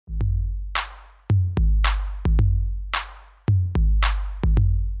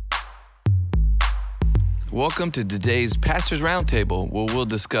Welcome to today's Pastors Roundtable, where we'll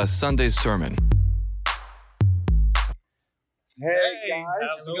discuss Sunday's sermon. Hey guys,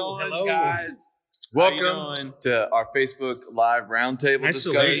 how's it going, guys? Welcome to our Facebook Live Roundtable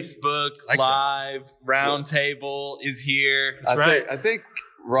discussion. Facebook Live Roundtable is here. I think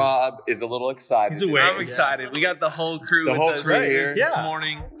Rob is a little excited. He's awake. I'm excited. We got the whole crew with us here this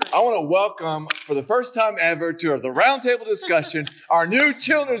morning. I want to welcome, for the first time ever, to the Roundtable discussion, our new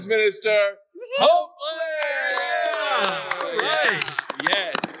children's minister, Hope Blair. Right.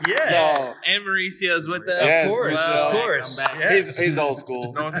 Yes. And Mauricio's with us. Yes, of course. He's old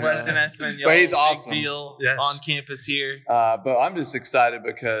school. Northwestern Espanol. But he's awesome. Big deal on campus here. But I'm just excited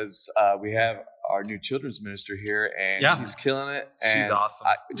because we have our new children's minister here, and she's killing it. And she's awesome.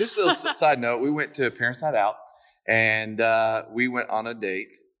 Just a side note, we went to Parents Night Out, and we went on a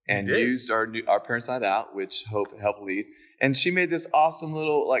date and used our Parents Night Out, which Hope helped lead. And she made this awesome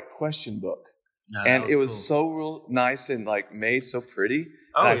little question book. And it was so real nice and made so pretty.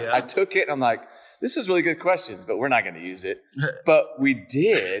 I took it and I'm like, this is really good questions, but we're not going to use it. But we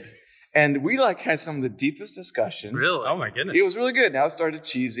did. And we had some of the deepest discussions. Really? Oh my goodness. It was really good. Now it started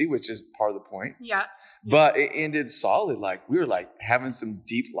cheesy, which is part of the point. Yeah. But it ended solid. We were having some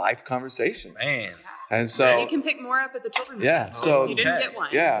deep life conversations. Man. And so you can pick more up at the children's desk. so you didn't get one.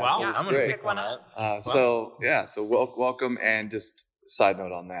 Yeah. Wow. So I'm going to pick one up. So welcome, and just side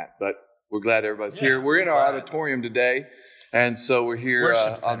note on that. But we're glad everybody's here. We're in our auditorium today. And so we're here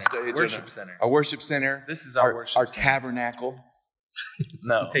on stage. Worship center. Our worship center. This is our worship center. Tabernacle.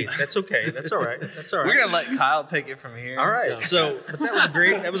 No. Hey, that's okay. That's all right. We're going to let Kyle take it from here. All right. So but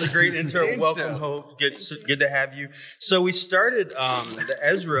that was a great intro. Welcome, Hope. Good to have you. So we started the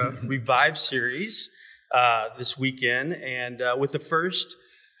Ezra Revive series this weekend, and with the first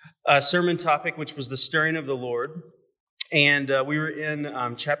sermon topic, which was the stirring of the Lord. And we were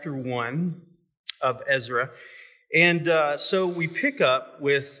in chapter 1 of Ezra. And so we pick up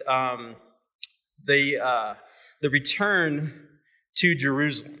with the return to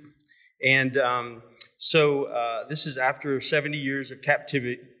Jerusalem. And so this is after 70 years of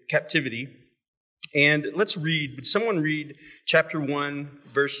captivity. And let's read. Would someone read chapter 1,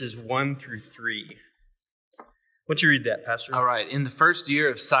 verses 1 through 3? Why don't you read that, Pastor? All right. In the first year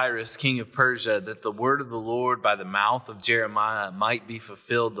of Cyrus, king of Persia, that the word of the Lord by the mouth of Jeremiah might be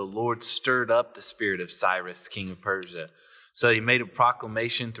fulfilled, the Lord stirred up the spirit of Cyrus, king of Persia. So he made a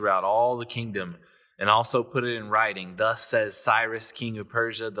proclamation throughout all the kingdom and also put it in writing. Thus says Cyrus, king of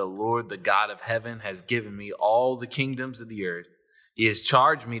Persia, the Lord, the God of heaven, has given me all the kingdoms of the earth. He has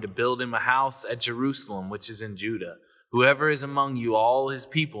charged me to build him a house at Jerusalem, which is in Judah. Whoever is among you, all his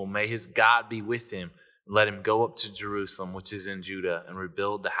people, may his God be with him. Let him go up to Jerusalem, which is in Judah, and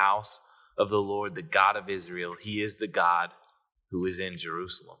rebuild the house of the Lord, the God of Israel. He is the God who is in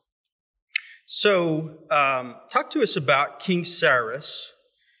Jerusalem. So, talk to us about King Cyrus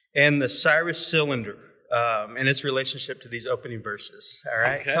and the Cyrus cylinder and its relationship to these opening verses. All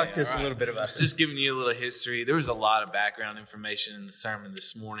right? Okay, talk to us a little bit about this. Just giving you a little history. There was a lot of background information in the sermon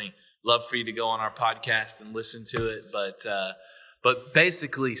this morning. Love for you to go on our podcast and listen to it. But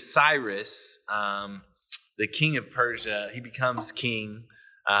basically, Cyrus, the king of Persia, he becomes king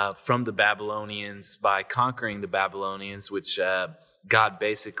from the Babylonians by conquering the Babylonians, which God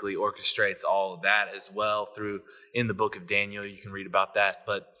basically orchestrates all of that as well through in the book of Daniel. You can read about that.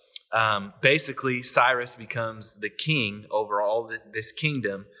 But basically, Cyrus becomes the king over all this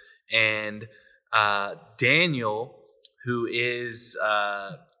kingdom. And Daniel, who is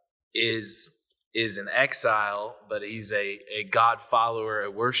in exile, but he's a God follower,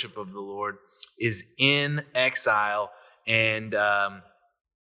 a worship of the Lord, is in exile, and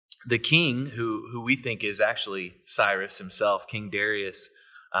the king, who we think is actually Cyrus himself, King Darius,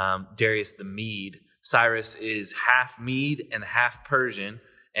 Darius the Mede. Cyrus is half Mede and half Persian,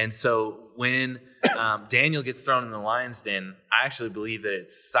 and so when Daniel gets thrown in the lion's den, I actually believe that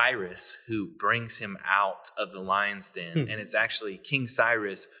it's Cyrus who brings him out of the lion's den, and it's actually King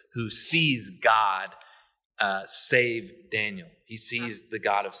Cyrus who sees God save Daniel. He sees the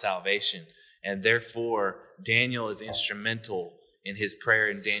God of salvation. And therefore, Daniel is instrumental in his prayer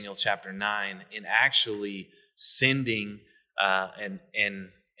in Daniel chapter 9 in actually sending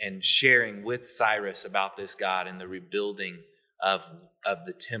and sharing with Cyrus about this God and the rebuilding of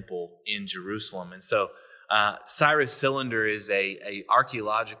the temple in Jerusalem. And so Cyrus cylinder is a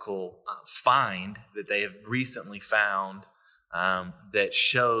archaeological find that they have recently found that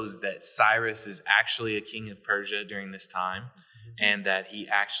shows that Cyrus is actually a king of Persia during this time. And that he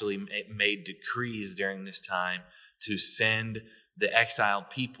actually made decrees during this time to send the exiled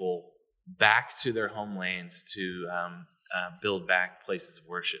people back to their homelands to build back places of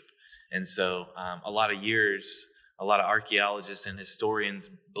worship. And so a lot of archaeologists and historians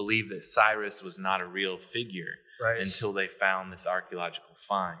believe that Cyrus was not a real figure until they found this archaeological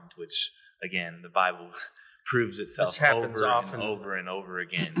find, which, again, the Bible proves itself over and over and over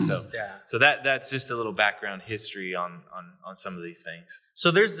again. So, so that's just a little background history on some of these things.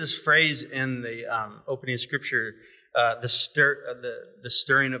 So there's this phrase in the opening scripture, the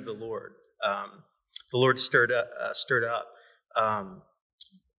stirring of the Lord. The Lord stirred up.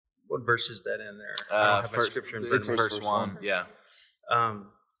 What verse is that in there? I don't have my scripture in front of me. It's verse 1. Yeah.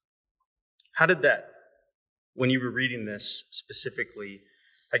 How did that, when you were reading this specifically,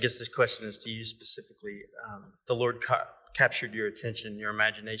 I guess this question is to you specifically, the Lord captured your attention, your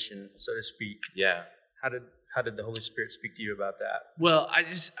imagination, so to speak. Yeah. How did the Holy Spirit speak to you about that? Well, I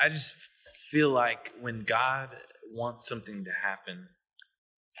just feel like when God wants something to happen,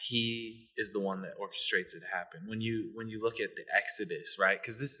 He is the one that orchestrates it to happen. When you look at the Exodus, right?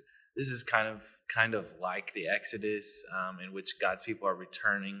 Because this is kind of like the Exodus, in which God's people are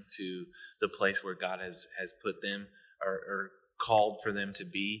returning to the place where God has put them or called for them to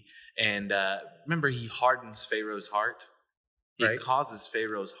be. And remember, He hardens Pharaoh's heart. He causes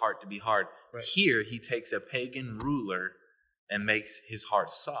Pharaoh's heart to be hard. Right. Here, He takes a pagan ruler and makes his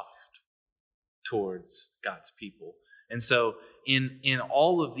heart soft towards God's people. And so in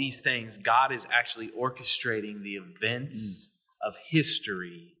all of these things, God is actually orchestrating the events of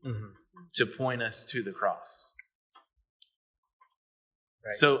history to point us to the cross.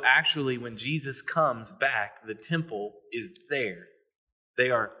 Right. So actually, when Jesus comes back, the temple is there.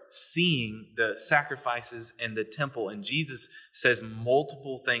 They are seeing the sacrifices and the temple. And Jesus says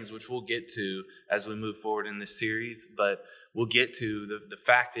multiple things, which we'll get to as we move forward in this series. But we'll get to the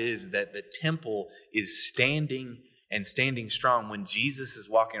fact is that the temple is standing strong when Jesus is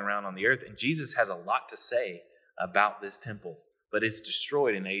walking around on the earth. And Jesus has a lot to say about this temple. But it's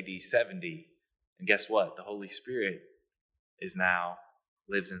destroyed in AD 70. And guess what? The Holy Spirit now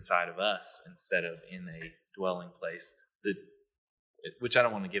lives inside of us instead of in a dwelling place. Which I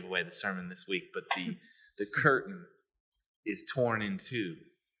don't want to give away the sermon this week, but the curtain is torn in two.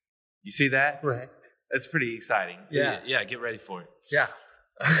 You see that? Right. That's pretty exciting. Yeah. Yeah, get ready for it. Yeah.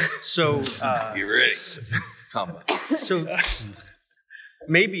 So get ready. So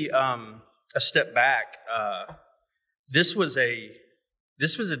maybe a step back. This was a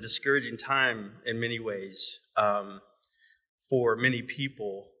discouraging time in many ways for many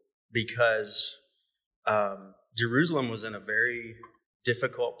people because Jerusalem was in a very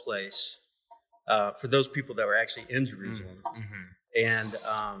difficult place for those people that were actually in Jerusalem.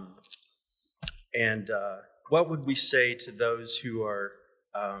 And what would we say to those who are,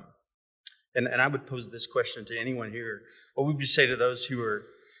 and I would pose this question to anyone here, what would we say to those who are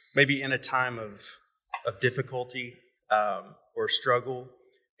maybe in a time of difficulty or struggle,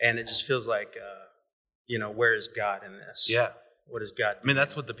 and it just feels like, where is God in this? Yeah. What is God doing? I mean,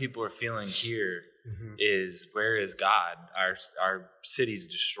 that's what the people are feeling here is, where is God? Our city's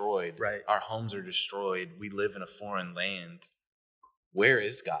destroyed. Right. Our homes are destroyed. We live in a foreign land. Where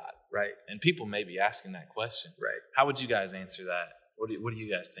is God? Right. And people may be asking that question. Right. How would you guys answer that? What do you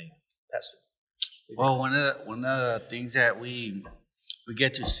guys think? Pastor? Well, one of the things that we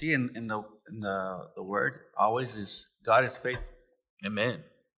get to see in the Word always is God is faithful. Amen.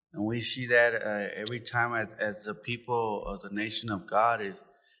 And we see that every time as the people of the nation of God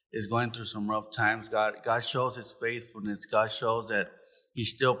is going through some rough times. God shows His faithfulness. God shows that He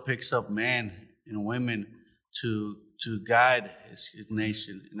still picks up men and women to guide His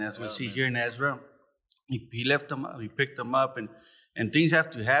nation. And as we see here in Ezra, He left them up. He picked them up, and things have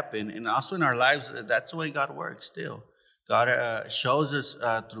to happen. And also in our lives, that's the way God works. Still, God shows us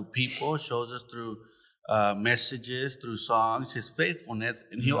through people, shows us through messages, through songs, His faithfulness,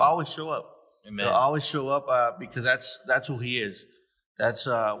 and He'll always show up. Amen. He'll always show up because that's who He is. That's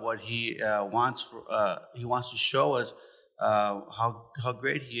what He wants. He wants to show us how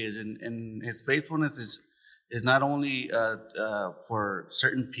great He is, and His faithfulness is not only for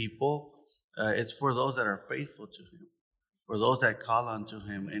certain people. It's for those that are faithful to Him, for those that call unto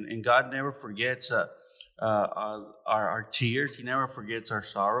Him, and God never forgets our tears. He never forgets our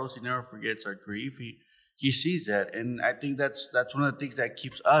sorrows. He never forgets our grief. He sees that, and I think that's one of the things that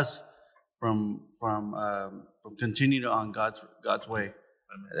keeps us from continuing on God's way.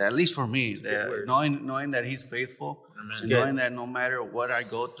 Amen. At least for me, knowing that He's faithful, and knowing that no matter what I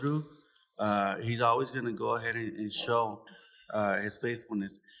go through, He's always going to go ahead and show His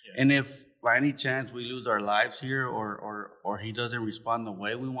faithfulness. Yeah. And if by any chance we lose our lives here, or He doesn't respond the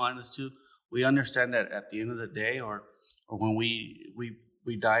way we want us to, we understand that at the end of the day, or when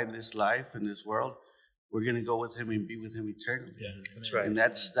we die in this life, in this world, we're going to go with him and be with him eternally. Yeah, that's right. And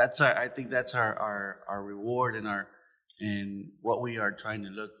I think that's our reward and what we are trying to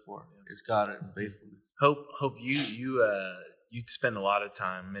look for is God and faithfulness. Hope you spend a lot of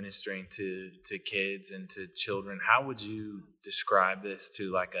time ministering to kids and to children. How would you describe this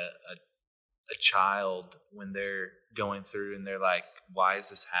to like a child when they're going through and they're like, why is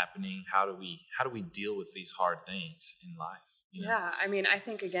this happening? How do we deal with these hard things in life? You know? Yeah, I mean, I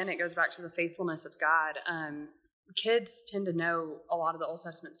think again it goes back to the faithfulness of God. Kids tend to know a lot of the Old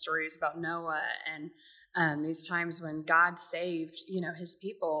Testament stories about Noah and these times when God saved, his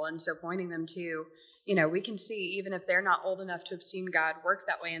people, and so pointing them to, we can see, even if they're not old enough to have seen God work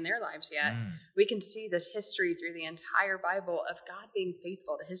that way in their lives yet, we can see this history through the entire Bible of God being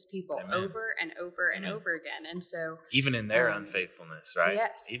faithful to his people over and over and over again. And so even in their unfaithfulness, right?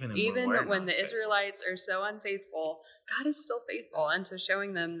 Yes. Even when the Israelites are so unfaithful, God is still faithful. And so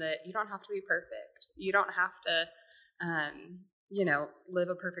showing them that you don't have to be perfect. You don't have to, live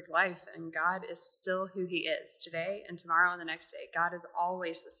a perfect life. And God is still who he is today and tomorrow and the next day. God is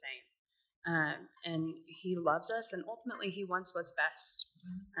always the same. And he loves us, and ultimately he wants what's best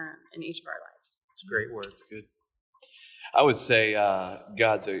in each of our lives. It's a great word. It's good. I would say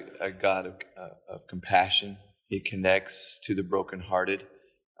God's a God of compassion. He connects to the brokenhearted.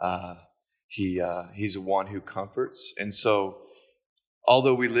 He's one who comforts. And so,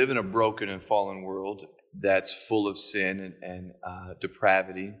 although we live in a broken and fallen world that's full of sin and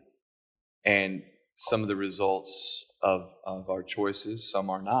depravity, and some of the results of our choices, some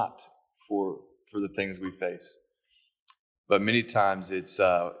are not for the things we face. But many times it's,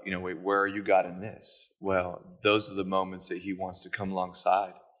 wait, where are you, God, in this? Well, those are the moments that he wants to come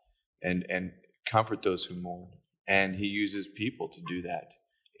alongside and comfort those who mourn. And he uses people to do that,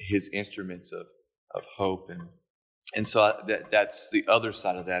 his instruments of hope. And so that's the other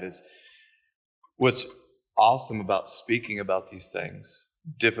side of that is what's awesome about speaking about these things.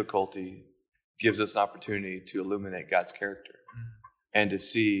 Difficulty gives us an opportunity to illuminate God's character and to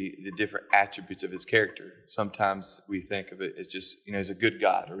see the different attributes of his character. Sometimes we think of it as just, as a good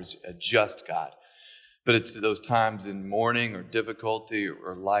God or as a just God. But it's those times in mourning or difficulty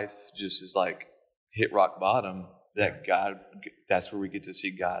or life just is like hit rock bottom that that's where we get to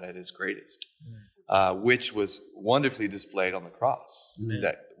see God at his greatest, which was wonderfully displayed on the cross.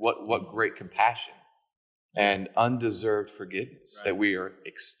 That what great compassion and undeserved forgiveness that we are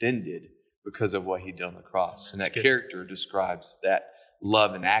extended because of what he did on the cross. And that character describes that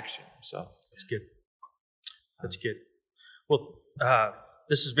love in action. So that's good. That's good. Well,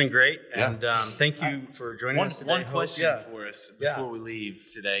 this has been great, and thank you for joining us today. One question for us before we leave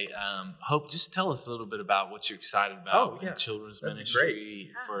today. Hope, just tell us a little bit about what you're excited about in children's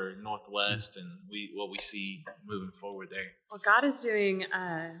ministry for Northwest and what we see moving forward there. Well, God is doing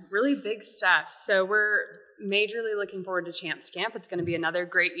really big stuff. So we're majorly looking forward to Champs Camp. It's going to be another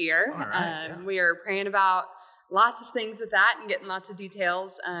great year. All right, We are praying about lots of things with that and getting lots of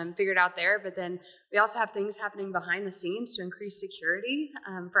details figured out there. But then we also have things happening behind the scenes to increase security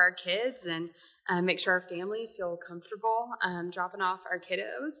for our kids and make sure our families feel comfortable dropping off our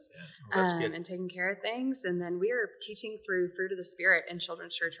kiddos and taking care of things. And then we are teaching through Fruit of the Spirit in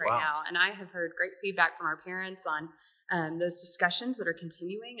Children's Church right now. And I have heard great feedback from our parents on those discussions that are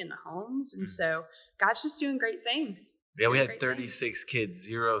continuing in the homes. And so God's just doing great things. Yeah, we had 36 kids,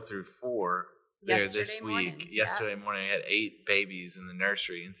 0 through 4. There this week. Yesterday morning, I had 8 babies in the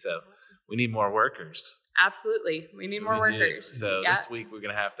nursery, and so we need more workers. Absolutely, we need more workers. So this week we're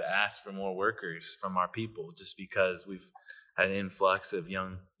going to have to ask for more workers from our people, just because we've had an influx of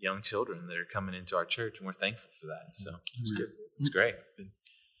young children that are coming into our church, and we're thankful for that. So it's good. It's great.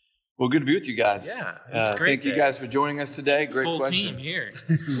 Well, good to be with you guys. Yeah, it's great. Thank you guys for joining us today. Great full question. Team here.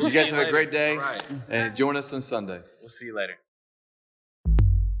 You guys have a great day, right. and join us on Sunday. We'll see you later.